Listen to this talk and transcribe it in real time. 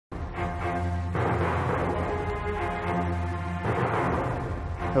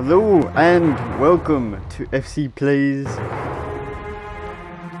Hello and welcome to FC Plays.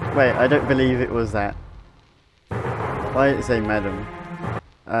 Wait, I don't believe it was that. Why did it say madam?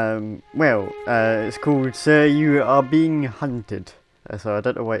 It's called Sir, You Are Being Hunted. So I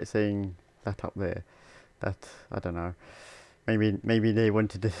don't know why it's saying that up there. That, I don't know. Maybe they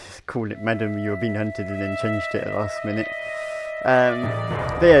wanted to call it Madam, You Are Being Hunted and then changed it at last minute.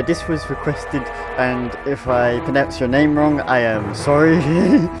 But yeah, this was requested, and if I pronounce your name wrong, I am sorry.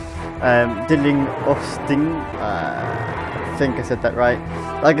 Dilling Austin, I think I said that right.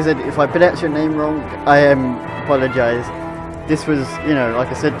 Like I said, if I pronounce your name wrong, I apologise. This was, like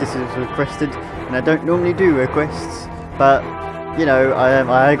I said, this was requested, and I don't normally do requests, but,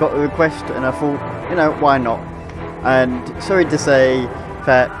 I got a request, and I thought, why not? And sorry to say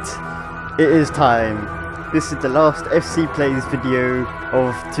that it is time. This is the last FC Plays video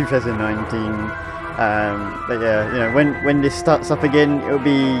of 2019. But yeah, when this starts up again, it'll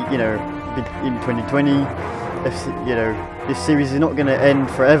be, in 2020. This series is not going to end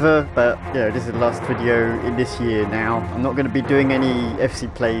forever, but this is the last video in this year now. I'm not going to be doing any FC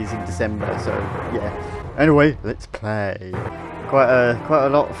Plays in December, so yeah. Anyway, let's play. Quite a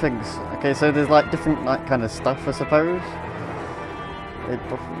lot of things. Okay, so there's like different kind of stuff, I suppose.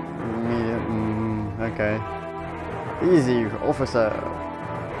 Okay. Easy, officer.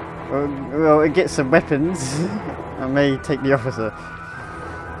 Well, it gets some weapons. I may take the officer.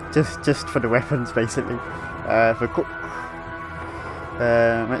 Just for the weapons, basically. For cook.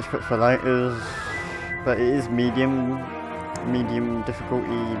 Match put for lighters. But it is medium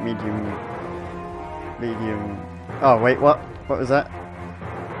difficulty, medium. Oh, wait, what? What was that?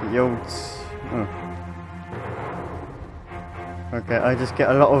 The old... Oh. Okay, I just get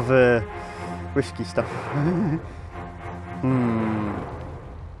a lot of whiskey stuff.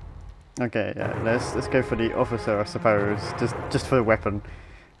 Okay, yeah, let's go for the officer, I suppose. Just for the weapon.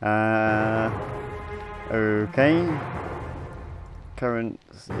 Okay.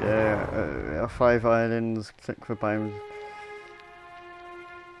 Currents, yeah, 5 islands, click for bimes.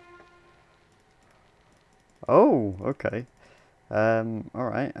 Oh, okay.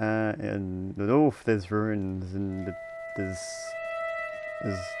 Alright, in the north there's ruins, and there's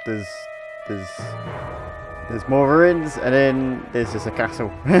more ruins, and then there's just a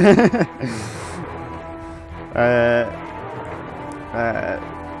castle.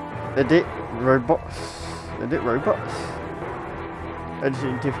 Edit robots.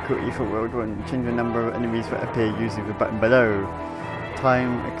 Editing difficulty for World 1. Change the number of enemies that appear using the button below.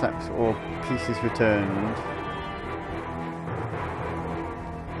 Time, eclipse, or pieces returned.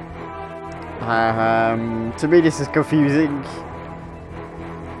 To me this is confusing.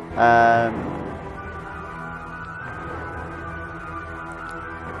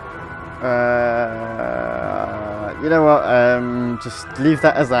 You know what, just leave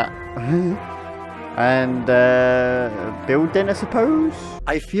that as that. And, build then, I suppose?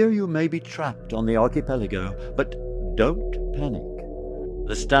 I fear you may be trapped on the archipelago, but don't panic.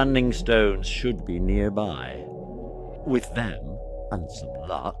 The standing stones should be nearby. With them, and some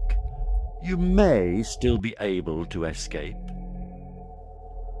luck, you may still be able to escape.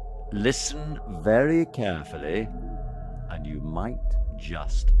 Listen very carefully, and you might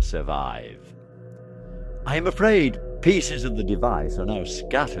just survive. I am afraid pieces of the device are now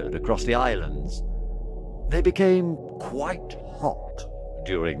scattered across the islands. They became quite hot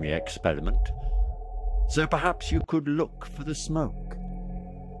during the experiment, so perhaps you could look for the smoke.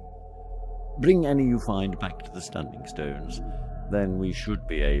 Bring any you find back to the standing stones, then we should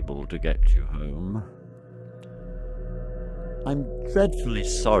be able to get you home. I'm dreadfully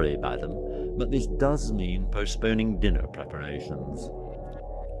sorry, madam, but this does mean postponing dinner preparations.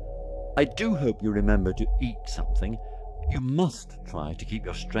 I do hope you remember to eat something. You must try to keep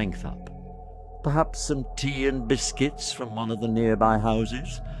your strength up. Perhaps some tea and biscuits from one of the nearby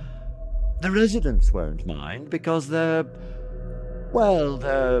houses. The residents won't mind because they're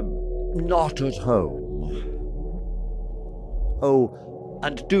not at home. Oh,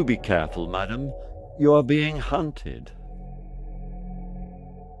 and do be careful, madam. You are being hunted.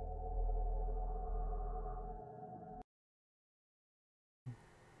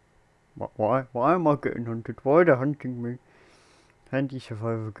 Why am I getting hunted? Why are they hunting me? Handy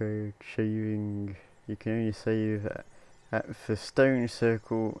survival guide, saving. You can only save at the stone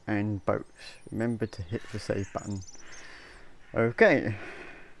circle and boats. Remember to hit the save button. Okay.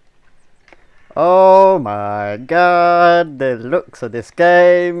 Oh my god, the looks of this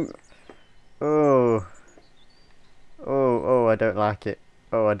game. Oh, I don't like it.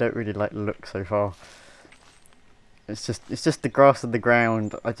 Oh, I don't really like the look so far. It's just the grass and the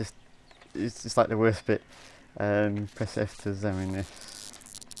ground. It's just like the worst bit. Press F to examine this.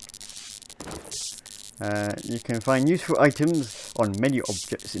 You can find useful items on many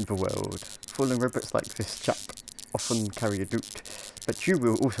objects in the world. Fallen robots like this chap often carry a loot, but you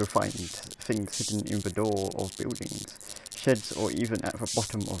will also find things hidden in the door of buildings, sheds, or even at the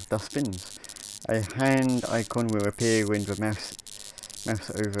bottom of dustbins. A hand icon will appear when the mouse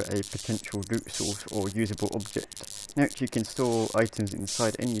over a potential loot source or usable object. Note you can store items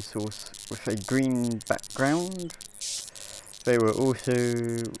inside any source with a green background. They will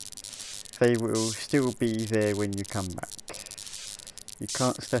still be there when you come back. You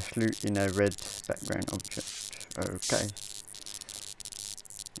can't stash loot in a red background object. Okay.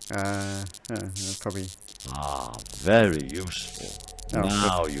 Probably. Ah, very useful. Oh,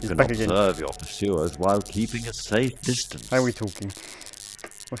 now good. you He's can back observe again. your pursuers while keeping a safe distance. How are we talking?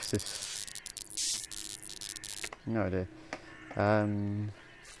 What's this? No idea.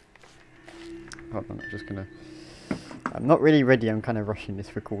 Hold on, I'm not really ready, I'm kind of rushing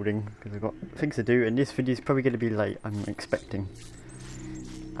this recording because I've got things to do and this video is probably going to be late, I'm expecting.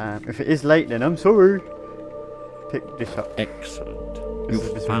 If it is late then I'm sorry. Pick this up. Excellent. This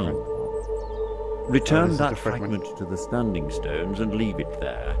You've is found fragment. one. Return this is that the fragment. fragment to the standing stones and leave it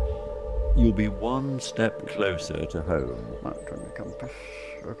there. You'll be one step closer to home. Marked on the compass.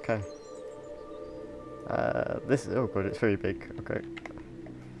 Okay. This is, oh god, it's very big. Okay.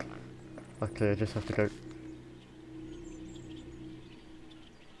 Luckily I just have to go.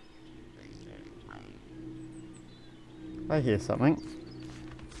 I hear something.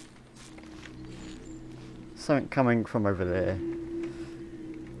 Something coming from over there.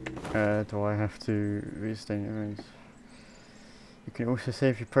 Do I have to restain your range? You can also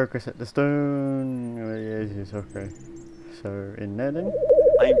save your progress at the stone. Oh, yes, okay. So in there then?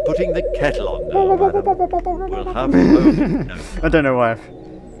 I'm putting the kettle on now, madam. We'll have you home. No. I don't know why.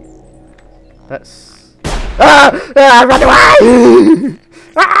 That's. Ah! Ah! Run away!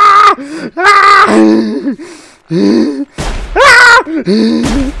 Ah! Ah! Ah! Ah!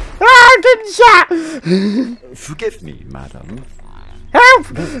 I'm getting shot! Forgive me, madam. Help!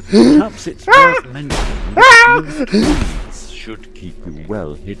 Perhaps it's worth mentioning that your keys should keep you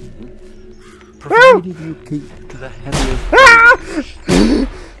well hidden, provided you keep to the heavier things.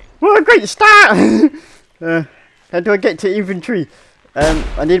 What a great start! How do I get to inventory?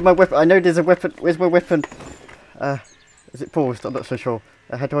 I need my weapon. I know there's a weapon. Where's my weapon? Is it paused? I'm not so sure.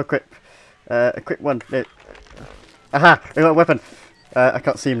 How do I equip? Equip one. There. Aha! I got a weapon. I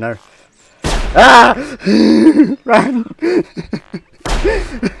can't see him now. Ah! Run!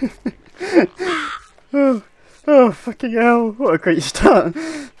 Oh, fucking hell! What a great start!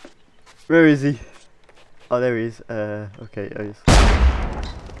 Where is he? Oh, there he is. Okay. Oh, yes.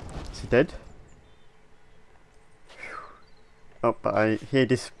 Is he dead? Oh, but I hear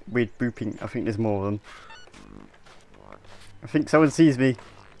this weird booping. I think there's more of them. I think someone sees me.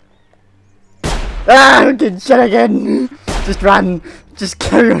 Ah! I'm getting shot again! Just run! Just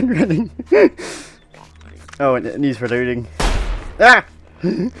carry on running! Oh, and it needs reloading. Ah!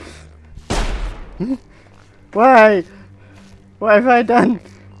 Why? What have I done?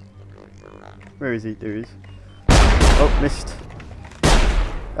 Where is he? There he is. Oh, missed.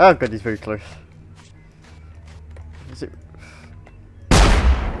 Oh god, he's very close. Is it?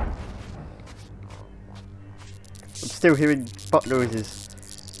 I'm still hearing butt noises.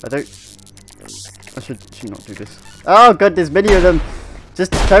 I should not do this. Oh god, there's many of them.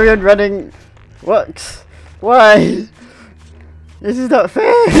 Just carry on running. What? Why? This is not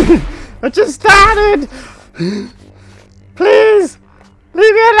fair. I just started. Please,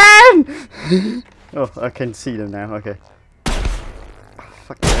 leave me alone. Oh, I can see them now. Okay.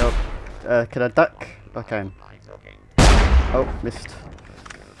 Fucking hell. Can I duck? I can. Oh, missed.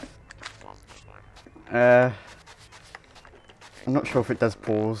 I'm not sure if it does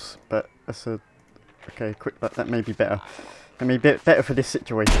pause, but that's a. Okay, quick. That may be better. That may be better for this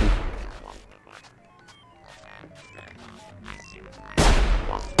situation.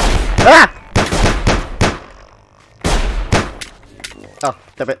 Ah! Oh,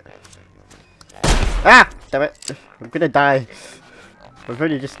 damn it. Ah! Damn it. I'm gonna die. I've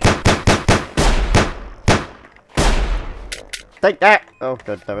only just. Take that! Oh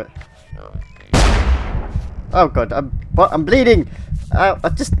god, damn it. Oh god, I'm bleeding! I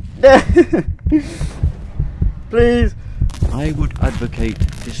just. Please! I would advocate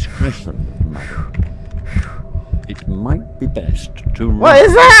discretion, madam. It might be best to What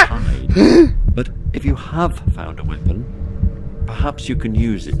is that? hide, but if you have found a weapon, perhaps you can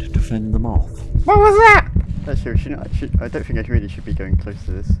use it to fend them off. What was that? Actually, I don't think I really should be going close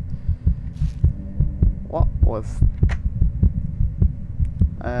to this. What was?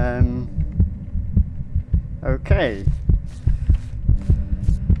 Okay.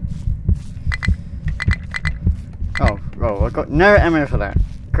 roll. I got no ammo for that.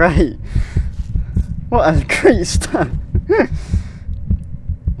 Great. What a great start.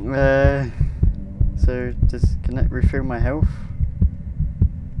 So can that refill my health?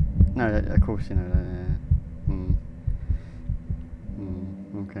 No, of course you know.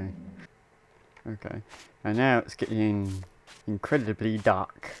 Okay. Okay. And now it's getting incredibly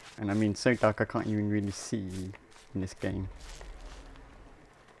dark, and I mean so dark I can't even really see in this game.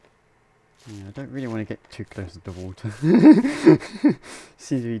 Yeah, I don't really want to get too close to the water.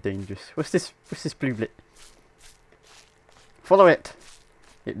 Seems really dangerous. What's this blue blit? Follow it!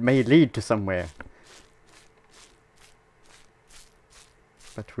 It may lead to somewhere.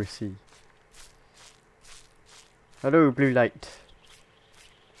 But we'll see. Hello, blue light.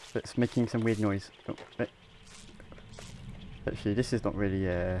 That's making some weird noise. Oh, actually, this is not really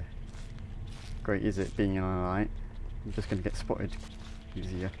great, is it, being in a light? I'm just going to get spotted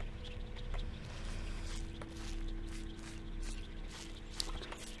easier.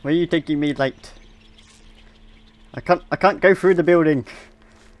 Where are you taking me, light? I can't go through the building.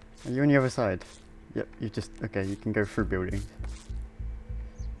 Are you on the other side? Yep, okay, you can go through buildings.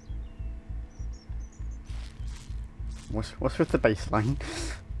 What's with the baseline?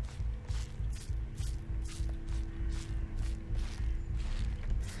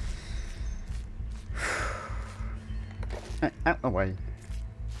 Out the way.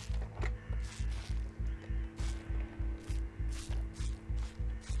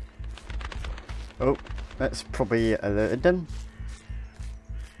 Oh, that's probably alerted them.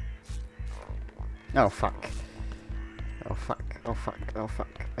 Oh fuck. Oh fuck. Oh fuck. Oh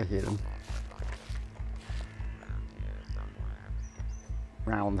fuck. I hear them.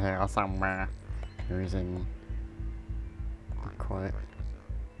 Round here somewhere. There is in. Be quiet.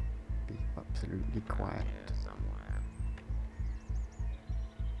 Be absolutely quiet.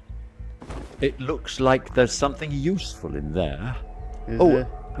 It looks like there's something useful in there. Is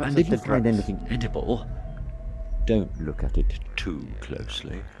and if you find anything edible, don't look at it too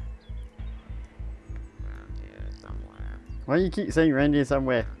closely. Why do you keep saying around here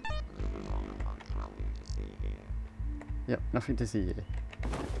somewhere? Yep, nothing to see here.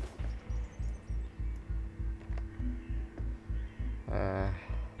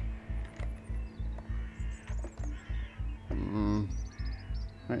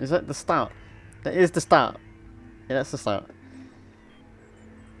 Is that the start? That is the start. Yeah, that's the start.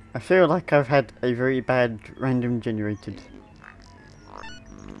 I feel like I've had a very bad random generated.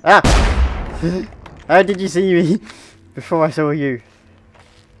 Ah! How did you see me before I saw you?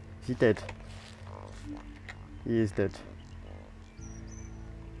 Is he dead? He is dead.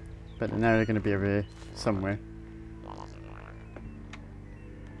 But now they're going to be over here somewhere.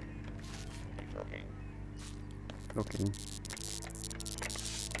 Looking.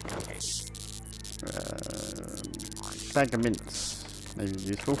 Bag of mints may be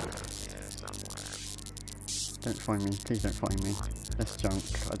useful. Don't find me, please don't find me. That's junk.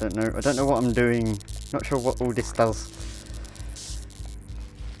 I don't know what I'm doing. Not sure what all this does.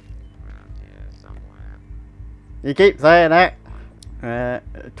 You keep saying that. A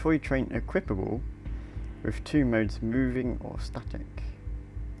toy train equipable with 2 modes, moving or static.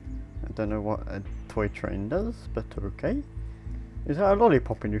 I don't know what a toy train does, but okay. Is that a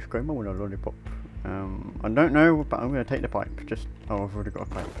lollipop in this game? I want a lollipop. I don't know, but I'm going to take the pipe. Oh, I've already got a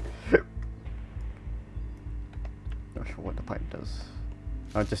pipe. Not sure what the pipe does.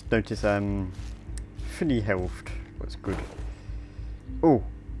 I just noticed, fully healthed. What's good. Oh,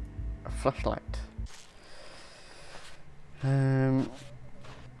 a flashlight. Oh,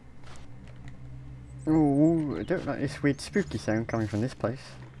 I don't like this weird spooky sound coming from this place.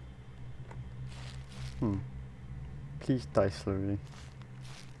 Please die slowly.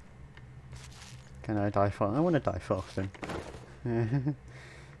 Can I die fast? I want to die fast then.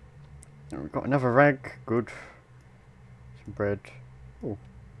 We've got another rag. Good. Some bread. Oh,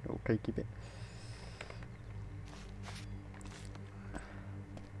 little cakey bit.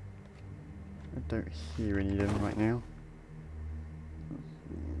 I don't hear any of them right now.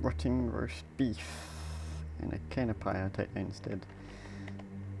 Rotting roast beef and a can of pie. I'll take that instead.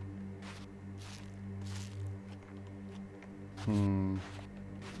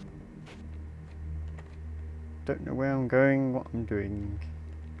 Don't know where I'm going, what I'm doing.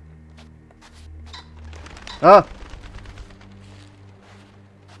 Ah!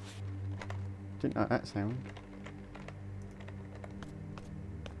 Didn't like that sound.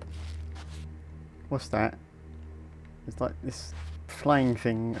 What's that? It's like this flying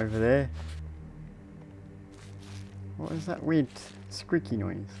thing over there. What is that weird squeaky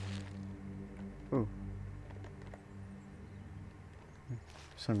noise? Oh.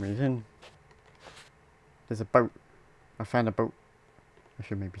 For some reason. There's a boat. I found a boat. I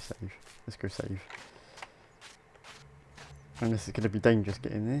should maybe save. Let's go save. And this is going to be dangerous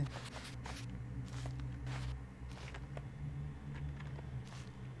getting there.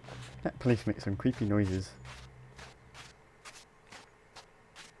 That place makes some creepy noises.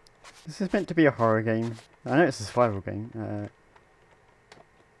 This is meant to be a horror game. I know it's a survival game.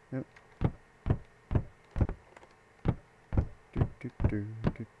 Yep.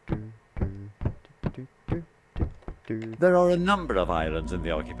 There are a number of islands in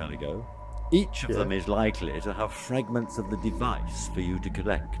the archipelago. Each of Yeah. them is likely to have fragments of the device for you to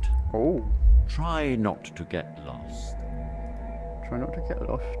collect. Oh, Try not to get lost. try not to get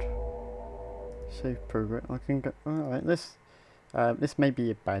lost. Save progress. I can go. Alright, this may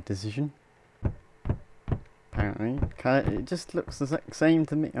be a bad decision. Apparently, it just looks the exact same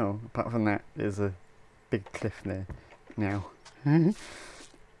to me. Oh, apart from that, there's a big cliff there now.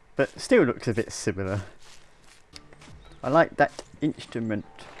 But still looks a bit similar. I like that instrument.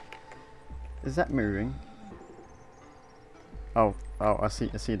 Is that moving? Oh, I see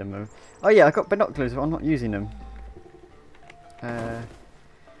them move. Oh yeah, I got binoculars, but I'm not using them. I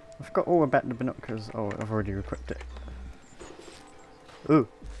forgot all about the binoculars. Oh, I've already equipped it. Ooh,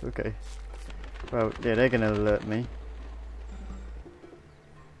 okay. Well, yeah, they're gonna alert me.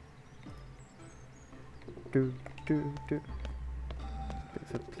 Do. Bits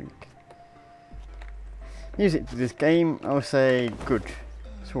of blink. Music to this game, I'll say good.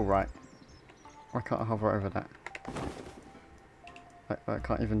 It's alright. Why can't I hover over that? I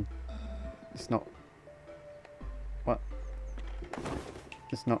can't even... It's not... What?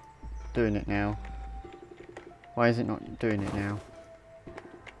 It's not doing it now. Why is it not doing it now?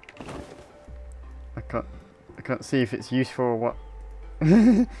 I can't see if it's useful or what.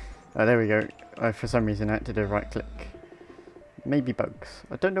 Oh, there we go. For some reason I had to do right click. Maybe bugs.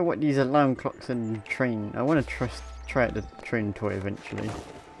 I don't know what these alarm clocks and train... I want to try out the train toy eventually.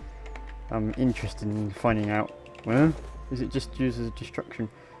 I'm interested in finding out. Well, is it just used as a distraction?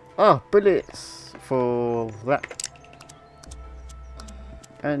 Ah, bullets for that.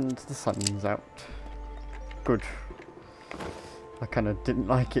 And the sun's out. Good. I kind of didn't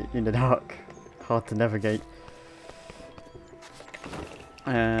like it in the dark. Hard to navigate.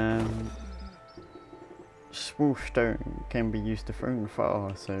 Small stone can be used to throw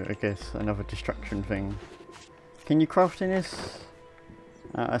far, so I guess another distraction thing. Can you craft in this?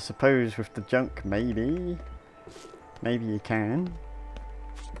 I suppose with the junk, maybe. Maybe you can.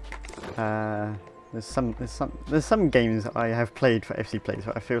 There's some games that I have played for FC Plays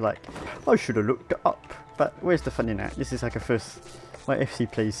that I feel like I should have looked it up. But where's the fun in that? This is like my FC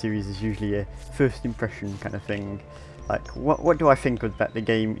Plays series is usually a first impression kind of thing. Like, what do I think about the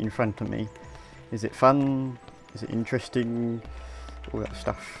game in front of me? Is it fun? Is it interesting? All that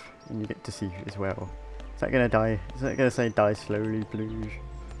stuff, and you get to see it as well. Is that gonna die? Is that gonna say die slowly, blues?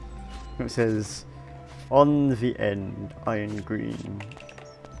 It says on the end, iron green.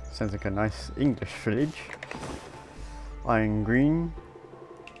 Sounds like a nice English village. Iron green.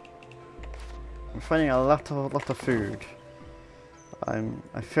 I'm finding a lot of food.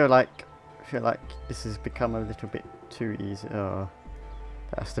 I feel like this has become a little bit too easy. That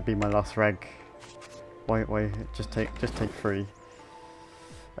has to be my last rag. Why? Just take 3.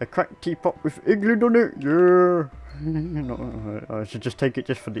 A cracked teapot with England on it. Yeah. No, I should just take it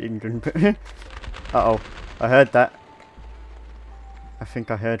just for the England bit. Uh oh, I heard that. I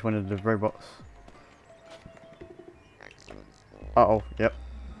think I heard one of the robots. Uh oh, yep.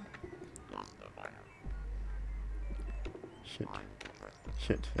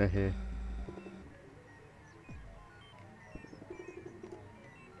 Shit, they're here.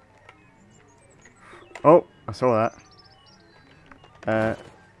 Oh, I saw that.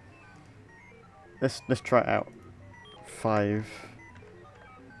 Let's try it out. 5.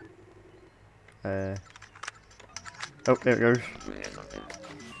 Oh, there it goes.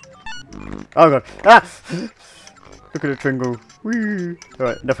 Oh god. Ah! Look at the tringle. Whee!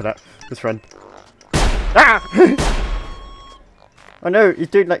 Alright, enough of that. Let's run. Ah! Oh no, he's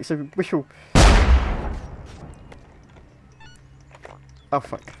doing like some whistle. Oh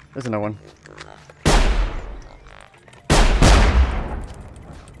fuck. There's another one.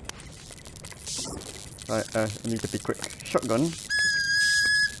 Right, I need to be quick. Shotgun.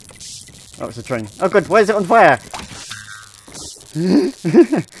 Oh, it's a train. Oh god, why is it on fire?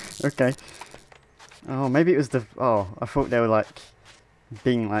 Okay. Oh, maybe it was the... Oh, I thought they were like...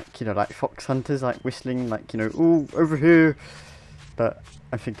 being like, you know, like fox hunters, like whistling, like, you know, ooh, over here. But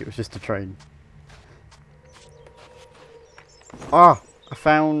I think it was just a train. Ah! I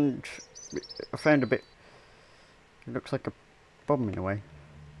found a bit... It looks like a bomb in a way.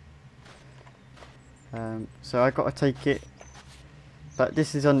 So I gotta take it. But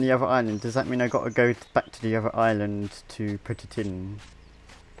this is on the other island. Does that mean I gotta go back to the other island to put it in?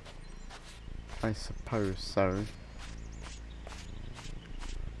 I suppose so.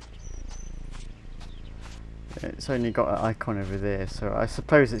 It's only got an icon over there, so I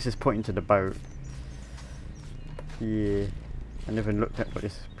suppose it's just pointing to the boat. Yeah. I never looked at what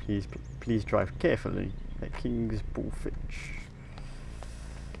this. Please drive carefully at King's Bullfinch.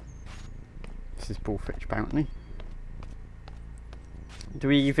 This is Bullfinch apparently. Do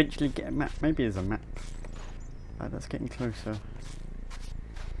we eventually get a map? Maybe there's a map. That's getting closer.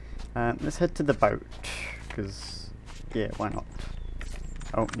 Let's head to the boat, because, yeah, why not?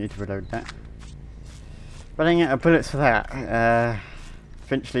 Oh, need to reload that. Running out of bullets for that.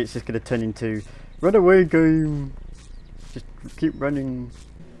 Eventually it's just going to turn into run away game. Just keep running.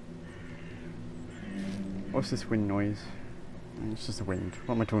 What's this wind noise? It's just the wind.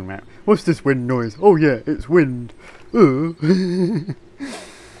 What am I talking about? What's this wind noise? Oh yeah, it's wind.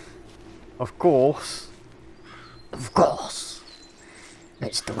 Of course. Of course.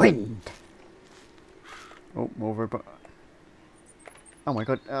 It's the wind. Oh, more robot. Oh my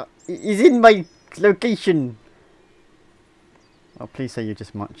god. He's in my location. Oh, please say you're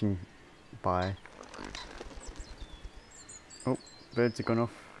just marching by. Oh, birds have gone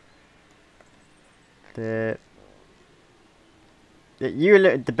off. Yeah, you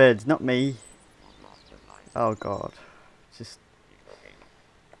alerted the birds, not me. Oh god. Just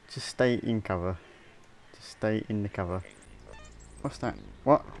stay in cover. Just stay in the cover. What's that?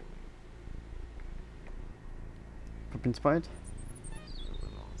 What? I've been spied?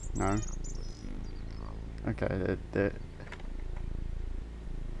 No. Okay,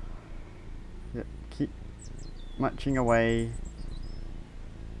 yeah, keep marching away.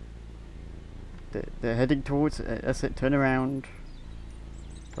 They're heading towards it. That's it, turn around.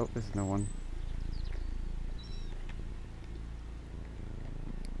 Oh, there's no one.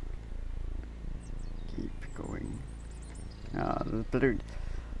 Keep going. Ah, the balloon.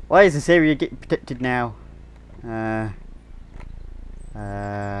 Why is this area getting protected now?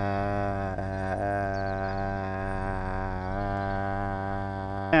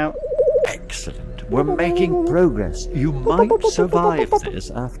 Excellent. We're making progress. You might survive this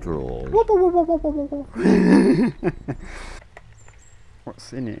after all.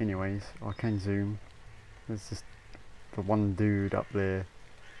 What's in it anyways? Oh, I can zoom. There's just the one dude up there.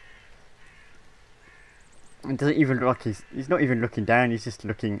 It doesn't even look like he's not even looking down, he's just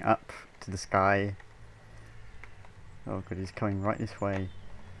looking up to the sky. Oh god, he's coming right this way.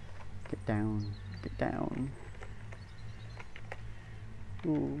 Get down, get down.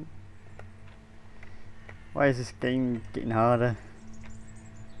 Ooh. Why is this game getting harder?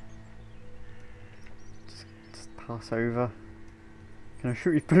 Just pass over. Can I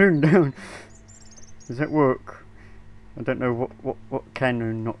shoot his balloon down? Does that work? I don't know what can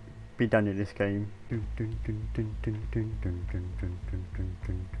and not be done in this game. Let's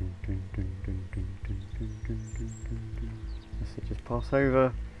just pass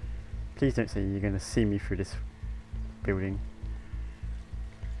over. Please don't say you're going to see me through this building.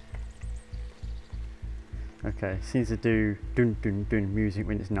 Okay, seems to do dun dun dun music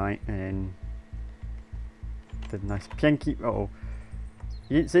when it's night, and then the nice pianky. Uh oh,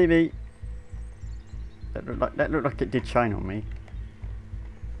 you didn't see me. That looked like it did shine on me.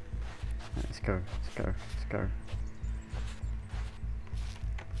 Right, let's go, let's go, let's go.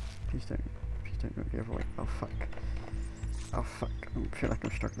 Please don't look the other way. Oh fuck. Oh fuck. I feel like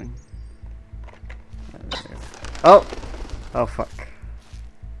I'm struggling. Oh! Oh fuck.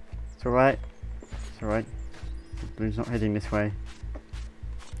 It's alright. It's alright. The balloon's not heading this way.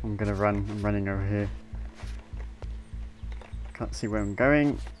 I'm gonna run. I'm running over here. Can't see where I'm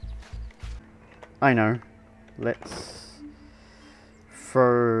going. I know. Let's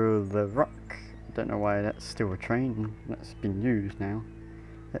throw the rock. I don't know why that's still a train. That's been used now.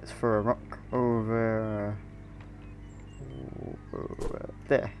 Let's throw a rock over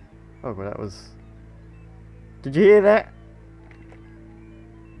there. Oh well, that was... Did you hear that?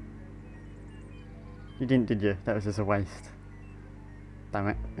 You didn't, did you? That was just a waste. Damn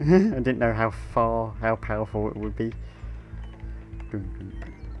it. I didn't know how powerful it would be. Can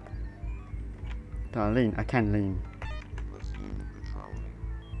I lean? I can lean.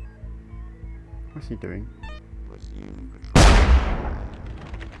 What's he doing?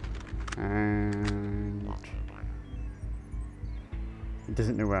 And... he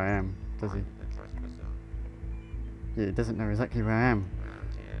doesn't know where I am, does he? Yeah, he doesn't know exactly where I am.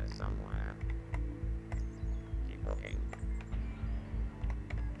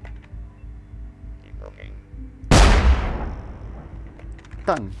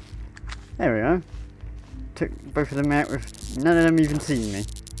 Done. There we go. took both of them out with none of them even seeing me.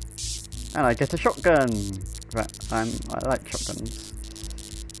 And I get a shotgun! Right, I like shotguns.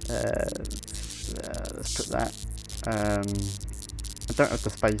 Let's put that. I don't have the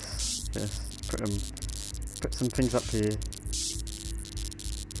space. Just put some things up here.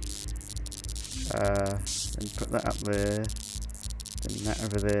 And put that up there. Then that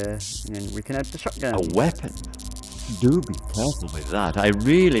over there. And then we can add the shotgun. A weapon? Do be careful with that. I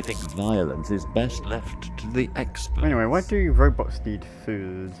really think violence is best left to the experts. Anyway, why do robots need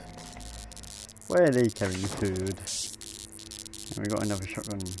food? Why are they carrying food? And we got another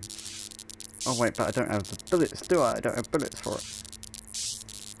shotgun. Oh wait, but I don't have the bullets, do I? I don't have bullets for it.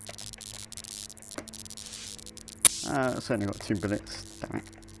 I've certainly got 2 bullets. Damn it.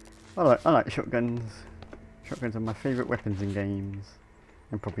 I like shotguns. Shotguns are my favourite weapons in games.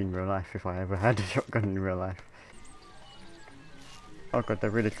 And probably in real life if I ever had a shotgun in real life. Oh god, they're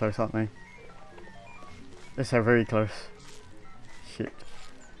really close, aren't they? They're so very close. Shit.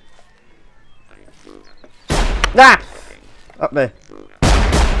 Ah! Up there.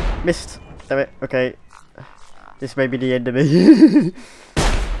 Missed. Damn it. Okay. This may be the end of me.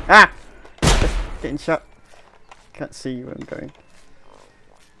 Ah! Getting shot. Can't see where I'm going.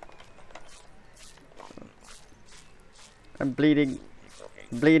 I'm bleeding.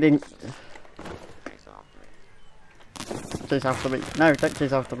 Bleeding. Chase after me. No, don't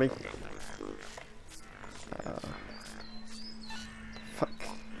chase after me. Fuck.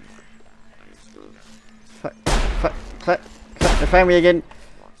 Fuck. Fuck. Fuck. Fuck. They found me again.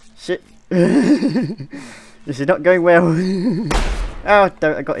 Shit. This is not going well. Oh,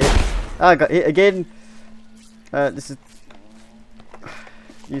 damn it, I got hit. Oh, I got hit again. This is...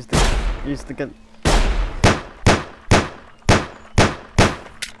 Use the gun.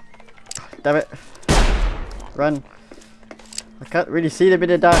 Damn it. Run. I can't really see them in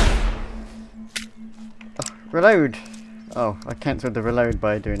the dark. Oh, reload. Oh, I cancelled the reload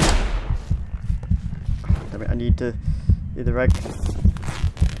by doing it. Oh, damn it, I need the rag.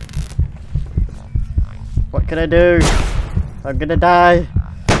 What can I do? I'm gonna die.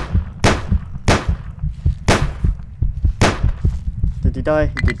 Did he die?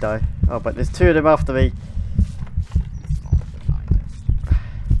 He did die. Oh, but there's 2 of them after me.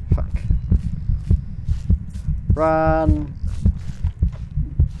 Fuck. Run.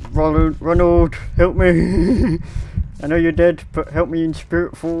 Ronald, help me. I know you're dead, but help me in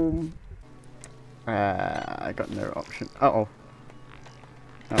spirit form. I got no option. Uh-oh.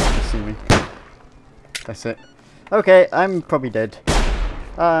 Oh, you see me. That's it. Okay, I'm probably dead.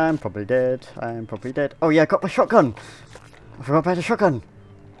 I'm probably dead. I'm probably dead. Oh yeah, I got my shotgun. I forgot about the shotgun.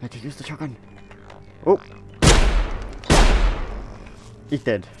 I had to use the shotgun. Oh. He's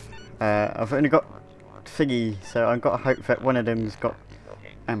dead. I've only got thingy, so I've got to hope that one of them's got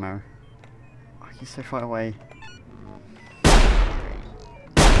ammo. Oh, he's so far away.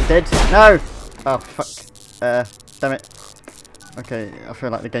 He's dead. No! Oh, fuck. Damn it. Okay, I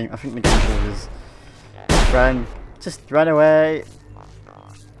feel like I think the game pauses. Run. Just run away.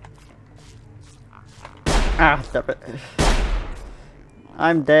 Ah, damn it.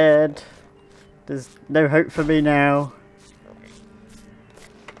 I'm dead. There's no hope for me now.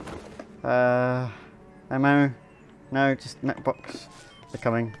 Ammo? No, just mech box. They're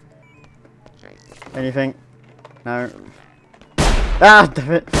coming. Anything? No. Ah,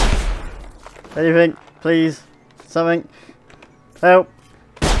 damn it. Anything, please. Something. Help.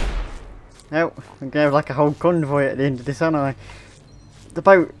 Help. I'm gonna have like a whole convoy at the end of this, aren't I? The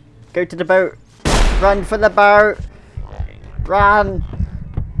boat. Go to the boat. Run for the boat. Run.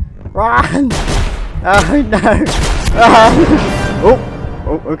 Run. Oh no. Ah. Oh.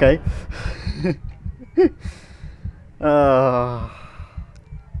 Oh, okay. Oh.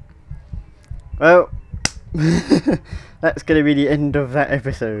 Well, that's going to be the end of that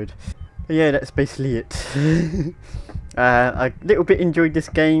episode. But yeah, that's basically it. I little bit enjoyed this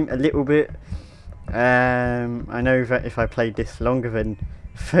game, a little bit. I know that if I played this longer than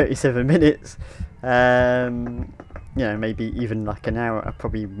 37 minutes, you know, maybe even like an hour, I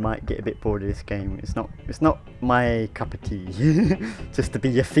probably might get a bit bored of this game. It's not my cup of tea. Just to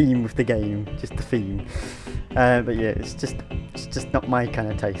be a theme with the game, just a theme. But yeah, it's just not my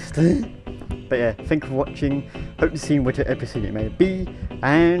kind of taste. But yeah, thank you for watching. Hope to see you in whichever episode it may be,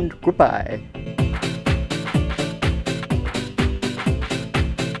 and goodbye.